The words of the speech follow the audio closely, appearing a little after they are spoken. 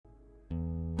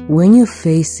When you're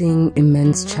facing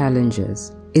immense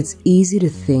challenges, it's easy to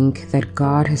think that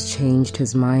God has changed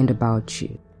his mind about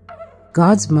you.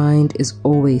 God's mind is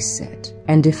always set,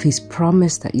 and if he's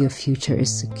promised that your future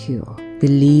is secure,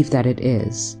 believe that it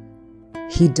is.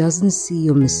 He doesn't see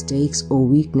your mistakes or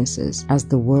weaknesses as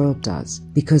the world does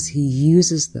because he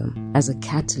uses them as a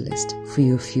catalyst for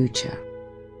your future.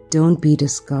 Don't be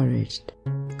discouraged.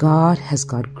 God has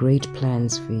got great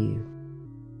plans for you.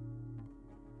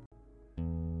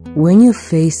 When you're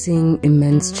facing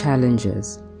immense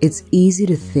challenges, it's easy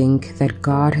to think that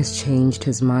God has changed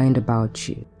his mind about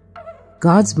you.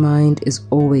 God's mind is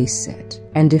always set,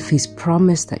 and if he's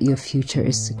promised that your future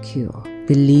is secure,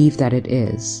 believe that it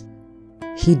is.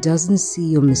 He doesn't see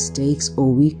your mistakes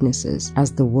or weaknesses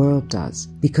as the world does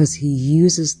because he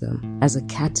uses them as a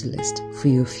catalyst for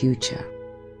your future.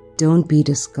 Don't be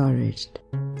discouraged.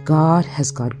 God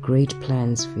has got great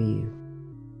plans for you.